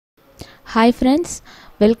Hi friends,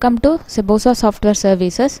 welcome to Sebosa Software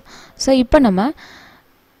Services. So இப்போ நம்ம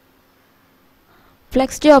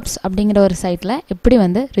FlexJobs அப்படிங்கிற ஒரு சைட்டில் எப்படி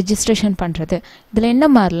வந்து ரெஜிஸ்ட்ரேஷன் பண்ணுறது, இதில் என்ன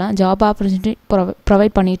மாதிரிலாம் ஜாப் ஆப்பர்ச்சுனிட்டி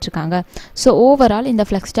ப்ரொவைட் பண்ணிகிட்ருக்காங்க, ஸோ ஓவரால் இந்த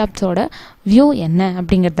FlexJobஸோட வியூ என்ன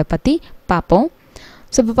அப்படிங்கிறத பற்றி பார்ப்போம்.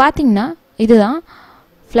 ஸோ இப்போ பார்த்திங்கன்னா இதுதான்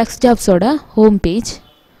FlexJobஸோட ஹோம் பேஜ்.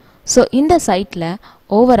 ஸோ இந்த சைட்டில்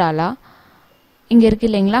ஓவராலாக இங்கே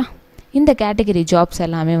இருக்குது இல்லைங்களா, இந்த கேட்டகரி ஜாப்ஸ்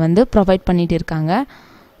எல்லாமே வந்து ப்ரொவைட் பண்ணிகிட்டு இருக்காங்க.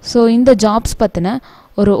 ஸோ இந்த ஜாப்ஸ் பற்றின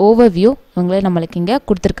ஒரு ஓவர்வியூ இவங்களே நம்மளுக்கு இங்கே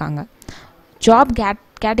கொடுத்துருக்காங்க. Job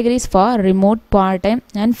categories for remote, part time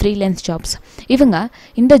and freelance jobs. இவங்க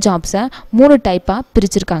இந்த ஜாப்ஸை 3 டைப்பாக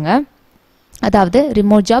பிரிச்சிருக்காங்க. அதாவது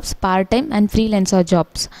remote jobs, part time and freelancer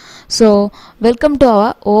jobs. So welcome to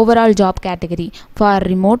our overall job category for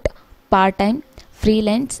remote, part time,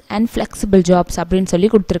 freelance and flexible jobs அப்படின்னு சொல்லி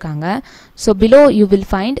கொடுத்துருக்காங்க. So below you will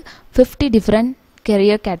find 50 different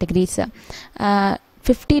career categories.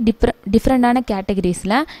 50 டிஃப்ரெண்டான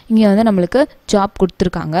கேட்டகரிஸில் இங்கே வந்து நம்மளுக்கு ஜாப்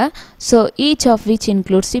கொடுத்துருக்காங்க. So each of which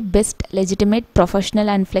includes the best legitimate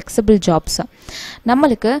professional and flexible jobs.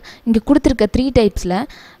 நம்மளுக்கு இங்கே கொடுத்துருக்க 3 டைப்ஸில்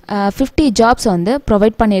 50 ஜாப்ஸ் வந்து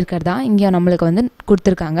ப்ரொவைட் பண்ணியிருக்கிறதா இங்கே நம்மளுக்கு வந்து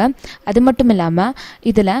கொடுத்துருக்காங்க. அது மட்டும் இல்லாமல்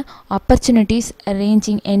இதில் opportunities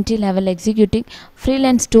ranging entry level, executive,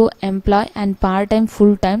 freelance to employee and part time,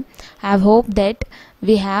 full time. Have hope that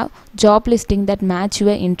we have job listing that match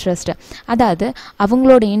your interest. அதாவது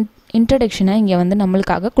அவங்களோட இன்ட்ரடக்ஷனை இங்கே வந்து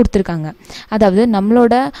நம்மளுக்காக கொடுத்துருக்காங்க. அதாவது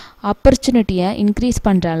நம்மளோட ஆப்பர்ச்சுனிட்டியை இன்க்ரீஸ்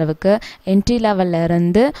பண்ணுற அளவுக்கு என்ட்ரி லெவலில்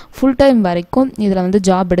இருந்து ஃபுல் டைம் வரைக்கும் இதில் வந்து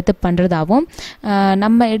ஜாப் எடுத்து பண்ணுறதாகவும்,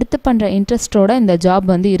 நம்ம எடுத்து பண்ணுற இன்ட்ரெஸ்ட்டோட இந்த ஜாப்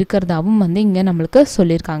வந்து இருக்கிறதாகவும் வந்து இங்கே நம்மளுக்கு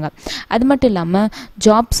சொல்லியிருக்காங்க. அது மட்டும் இல்லாமல்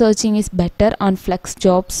job searching is better on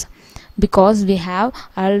FlexJobs because we have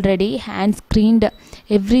already hand screened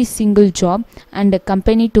every single job and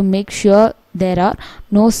company to make sure there are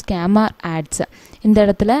no scammer ads. இந்த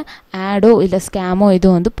இடத்துல ஆடோ இல்லை ஸ்கேமோ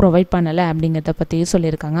எதுவும் வந்து ப்ரொவைட் பண்ணலை அப்படிங்கிறத பற்றியும்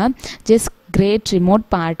சொல்லியிருக்காங்க. Just great remote,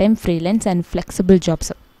 part time, freelance and flexible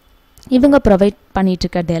jobs. இவங்க ப்ரொவைட்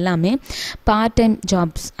பண்ணிகிட்ருக்கிறது எல்லாமே part time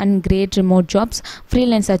jobs and great remote jobs,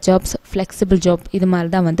 freelancer jobs, flexible job, இது மாதிரி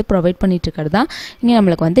தான் வந்து ப்ரொவைட் பண்ணிகிட்ருக்கிறது தான் இங்கே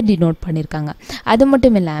நம்மளுக்கு வந்து டினோட் பண்ணியிருக்காங்க. அது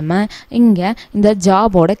மட்டும் இல்லாமல் இங்கே இந்த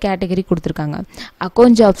ஜாபோட கேட்டகரி கொடுத்துருக்காங்க.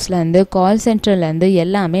 அக்கௌண்ட் ஜாப்ஸ்லேருந்து, கால் சென்டர்லேருந்து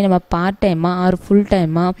எல்லாமே நம்ம பார்ட் டைமாக ஆர் ஃபுல்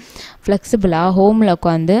டைமாக ஃப்ளெக்சிபிளாக ஹோமில்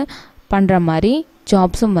உட்காந்து பண்ணுற மாதிரி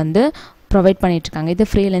ஜாப்ஸும் வந்து ப்ரொவைட் பண்ணிகிட்ருக்காங்க. இது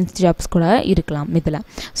ஃப்ரீலான்ஸ் ஜாப்ஸ் கூட இருக்கலாம் இதில்.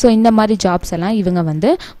 ஸோ இந்த மாதிரி ஜாப்ஸ் எல்லாம் இவங்க வந்து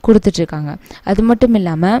கொடுத்துட்ருக்காங்க. அது மட்டும்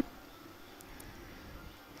இல்லாமல்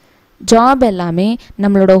ஜாப் எல்லாமே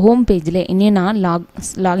நம்மளோட ஹோம் பேஜில் இன்னும் நான்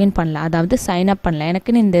லாகின் பண்ணல, அதாவது சைன் அப் பண்ணல,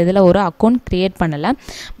 எனக்குன்னு இந்த இதில் ஒரு அக்கௌண்ட் க்ரியேட் பண்ணலை.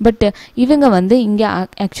 பட் இவங்க வந்து இங்கே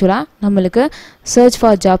ஆக்சுவலாக நம்மளுக்கு சர்ச்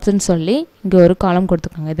ஃபார் ஜாப்ஸ்ன்னு சொல்லி இங்கே ஒரு காலம்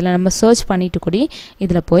கொடுத்துருக்காங்க. இதில் நம்ம சர்ச் பண்ணிட்டு கூட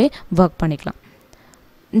இதில் போய் ஒர்க் பண்ணிக்கலாம்.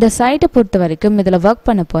 இந்த சைட்டை பொறுத்த வரைக்கும் இதில் ஒர்க்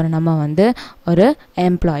பண்ண போகிற நம்ம வந்து ஒரு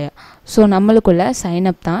எம்ப்ளாயர். ஸோ நம்மளுக்குள்ள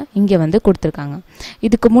சைனப் தான் இங்கே வந்து கொடுத்துருக்காங்க.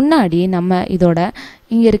 இதுக்கு முன்னாடி நம்ம இதோட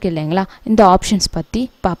இங்கே இருக்கு இல்லைங்களா, இந்த ஆப்ஷன்ஸ் பற்றி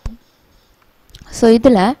பார்ப்போம். ஸோ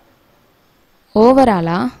இதில்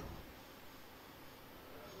ஓவராலாக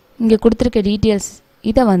இங்கே கொடுத்துருக்க டீட்டெயில்ஸ்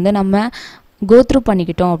இதை வந்து நம்ம கோத்ரூ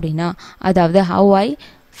பண்ணிக்கிட்டோம் அப்படின்னா, அதாவது ஹவ் ஐ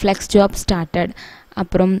FlexJobs ஸ்டார்டட்,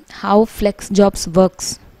 அப்புறம் have FlexJobs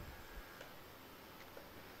works,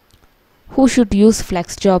 who should use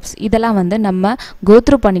FlexJobs, இதெல்லாம் வந்து நம்ம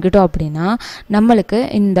கோத்ரூ பண்ணிக்கிட்டோம் அப்படின்னா நம்மளுக்கு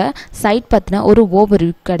இந்த சைட் பற்றின ஒரு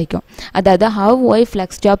ஓவர்வியூ கிடைக்கும். அதாவது ஹவ் ஒய்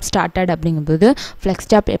FlexJobs ஸ்டார்டட் அப்படிங்கும்போது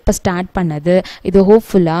FlexJob எப்போ ஸ்டார்ட் பண்ணது, இது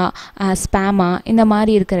ஹோப்ஃபுல்லாக ஸ்பேமாக, இந்த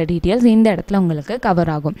மாதிரி இருக்கிற டீட்டெயில்ஸ் இந்த இடத்துல உங்களுக்கு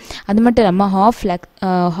கவர் ஆகும். அது மட்டும் இல்லாமல்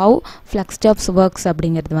ஹவ் FlexJobs ஒர்க்ஸ்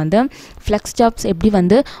அப்படிங்கிறது வந்து FlexJobs எப்படி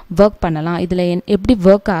வந்து ஒர்க் பண்ணலாம், இதில் எப்படி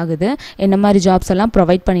ஒர்க் ஆகுது, என்ன மாதிரி ஜாப்ஸ் எல்லாம்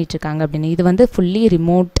ப்ரொவைட் பண்ணிகிட்ருக்காங்க அப்படின்னு. இது வந்து ஃபுல்லி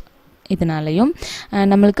ரிமோட், இதனாலையும்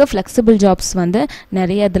நம்மளுக்கு ஃப்ளெக்சிபிள் ஜாப்ஸ் வந்து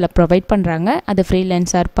நிறைய இதில் ப்ரொவைட் பண்ணுறாங்க. அது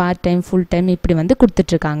freelancer, part time, full time இப்படி வந்து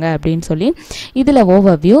கொடுத்துட்ருக்காங்க அப்படின்னு சொல்லி இதில்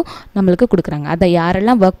ஓவர்வியூ நம்மளுக்கு கொடுக்குறாங்க. அதை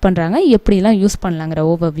யாரெல்லாம் ஒர்க் பண்ணுறாங்க, எப்படிலாம் யூஸ் பண்ணலாங்கிற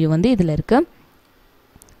ஓவர்வியூ வந்து இதில் இருக்குது.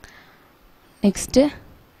 Next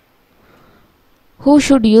who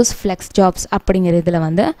should use FlexJobs அப்படிங்கிற இதில்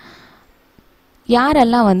வந்து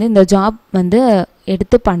யாரெல்லாம் வந்து இந்த ஜாப் வந்து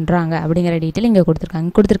எடுத்து பண்ணுறாங்க அப்படிங்கிற டீட்டெயில் இங்கே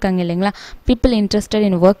கொடுத்துருக்காங்க இல்லைங்களா. People interested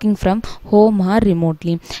in working from home or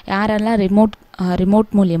remotely, யாரெல்லாம்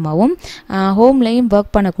ரிமோட் மூலியமாகவும் ஹோம்லேயும்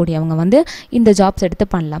ஒர்க் பண்ணக்கூடியவங்க வந்து இந்த ஜாப்ஸ் எடுத்து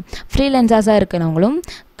பண்ணலாம். ஃப்ரீலான்சர்ஸாக இருக்கிறவங்களும்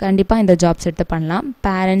கண்டிப்பாக இந்த ஜாப்ஸ் எடுத்து பண்ணலாம்.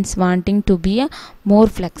 Parents wanting to be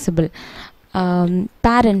more flexible,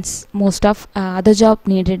 parents most of other job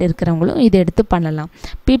needed இருக்கிறவங்களும் இதை எடுத்து பண்ணலாம்.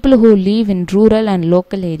 People who leave in rural and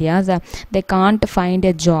local areas they Gantt find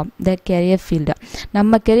a job the career field.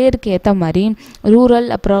 நம்ம கெரியருக்கு ஏற்ற மாதிரி ரூரல்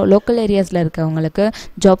அப்புறம் லோக்கல் ஏரியாஸில் இருக்கவங்களுக்கு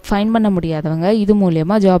ஜாப் ஃபைண்ட் பண்ண முடியாதவங்க இது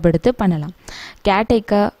மூலயமா ஜாப் எடுத்து பண்ணலாம்.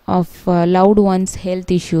 Caretaker of loved once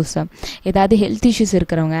health issues, ஏதாவது ஹெல்த் இஷ்யூஸ்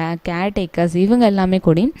இருக்கிறவங்க கேர்டேக்கர்ஸ் இவங்க எல்லாமே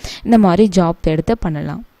கூடி இந்த மாதிரி ஜாப் எடுத்து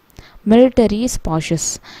பண்ணலாம். மிலிட்டரி ஸ்பாஷஸ்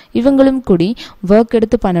இவங்களும் கூடி ஒர்க்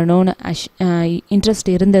எடுத்து பண்ணணும்னு இன்ட்ரெஸ்ட்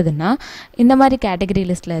இருந்ததுன்னா இந்த மாதிரி கேட்டகரி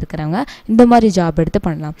லிஸ்ட்டில் இருக்கிறவங்க இந்த மாதிரி ஜாப் எடுத்து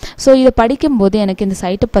பண்ணலாம். ஸோ இதை படிக்கும்போது எனக்கு இந்த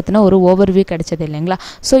சைட்டை பற்றின ஒரு ஓவர்வியூ கிடைச்சது இல்லைங்களா.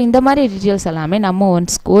 ஸோ இந்த மாதிரி டீட்டெயில்ஸ் எல்லாமே நம்ம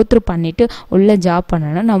ஒன்ஸ் கோத்ரூ பண்ணிவிட்டு உள்ள ஜாப்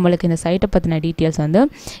பண்ணணும். நம்மளுக்கு இந்த சைட்டை பற்றின டீட்டெயில்ஸ் வந்து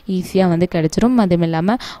ஈஸியாக வந்து கிடைச்சிரும். அதுவும்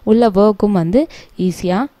இல்லாமல் உள்ள ஒர்க்கும் வந்து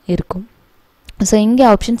ஈஸியாக இருக்கும். ஸோ இங்கே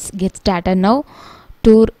options get started now,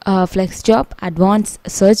 tour, FlexJob,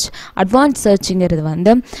 advance சர்ச்சுங்கிறது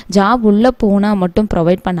வந்து ஜாப் உள்ளே போனால் மட்டும்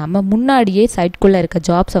ப்ரொவைட் பண்ணாமல் முன்னாடியே சைட்குள்ளே இருக்க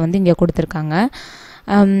ஜாப்ஸை வந்து இங்கே கொடுத்துருக்காங்க.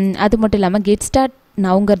 அது மட்டும் இல்லாமல் கெட் ஸ்டார்ட்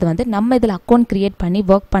நவுங்கிறது வந்து நம்ம இதில் அக்கௌண்ட் க்ரியேட் பண்ணி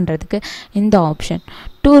ஒர்க் பண்ணுறதுக்கு இந்த ஆப்ஷன்.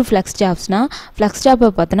 டூர் FlexJobஸ்னால்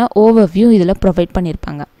FlexJobை பார்த்தினா ஓவர்வியூ இதில் ப்ரொவைட்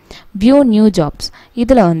பண்ணியிருப்பாங்க. வியூ நியூ ஜாப்ஸ்,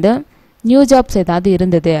 இதில் வந்து நியூ ஜாப்ஸ் ஏதாவது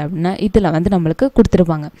இருந்தது அப்படின்னா இதில் வந்து நம்மளுக்கு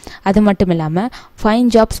கொடுத்துருப்பாங்க. அது மட்டும் இல்லாமல் ஃபைன்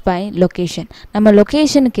ஜாப்ஸ் பை லொக்கேஷன், நம்ம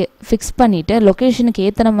லொக்கேஷனுக்கு ஃபிக்ஸ் பண்ணிவிட்டு லொக்கேஷனுக்கு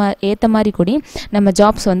ஏற்ற மாதிரி கூடி நம்ம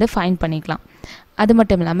ஜாப்ஸ் வந்து ஃபைன் பண்ணிக்கலாம். அது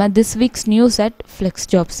மட்டும் இல்லாமல் this weeks news at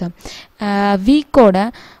FlexJobs, வீக்கோட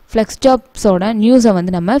FlexJobஸோட நியூஸை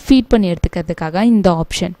வந்து நம்ம ஃபீட் பண்ணி எடுத்துக்கிறதுக்காக இந்த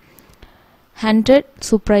ஆப்ஷன். 100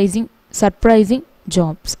 சர்ப்ரைசிங்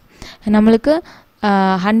ஜாப்ஸ், நம்மளுக்கு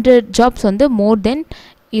 100 ஜாப்ஸ் வந்து மோர் தென்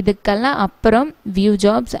இதுக்கெல்லாம் அப்புறம் வியூ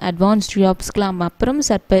ஜாப்ஸ் அட்வான்ஸ்ட் ஜாப்ஸ்க்கெலாம் அப்புறம்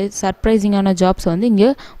சர்ப்ரைசிங்கான ஜாப்ஸ் வந்து இங்கே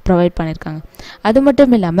ப்ரொவைட் பண்ணியிருக்காங்க. அது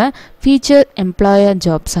மட்டும் இல்லாமல் ஃபீச்சர் எம்ப்ளாயர்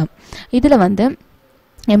ஜாப்ஸாக, இதில் வந்து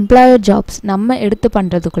எம்ப்ளாயர் ஜாப்ஸ் நம்ம எடுத்து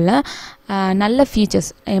பண்ணுறதுக்குள்ள நல்ல ஃபீச்சர்ஸ்,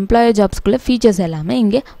 எம்ப்ளாயர் ஜாப்ஸ்க்குள்ளே ஃபீச்சர்ஸ் எல்லாமே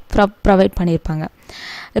இங்கே ப்ரொவைட் பண்ணியிருப்பாங்க.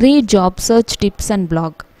 Read job search tips and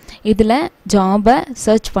black, இதில் ஜாபை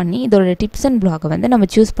சர்ச் பண்ணி இதோட டிப்ஸ் அண்ட் பிளாகை வந்து நம்ம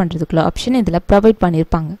சூஸ் பண்ணுறதுக்குள்ள ஆப்ஷன் இதில் ப்ரொவைட்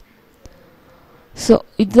பண்ணியிருப்பாங்க. ஸோ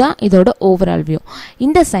இதுதான் இதோட ஓவரால் வியூ.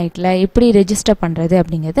 இந்த சைட்டில் எப்படி ரெஜிஸ்டர் பண்ணுறது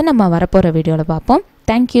அப்படிங்கிறத நம்ம வரப்போகிற வீடியோவில் பார்ப்போம்.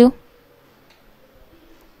 தேங்க்யூ.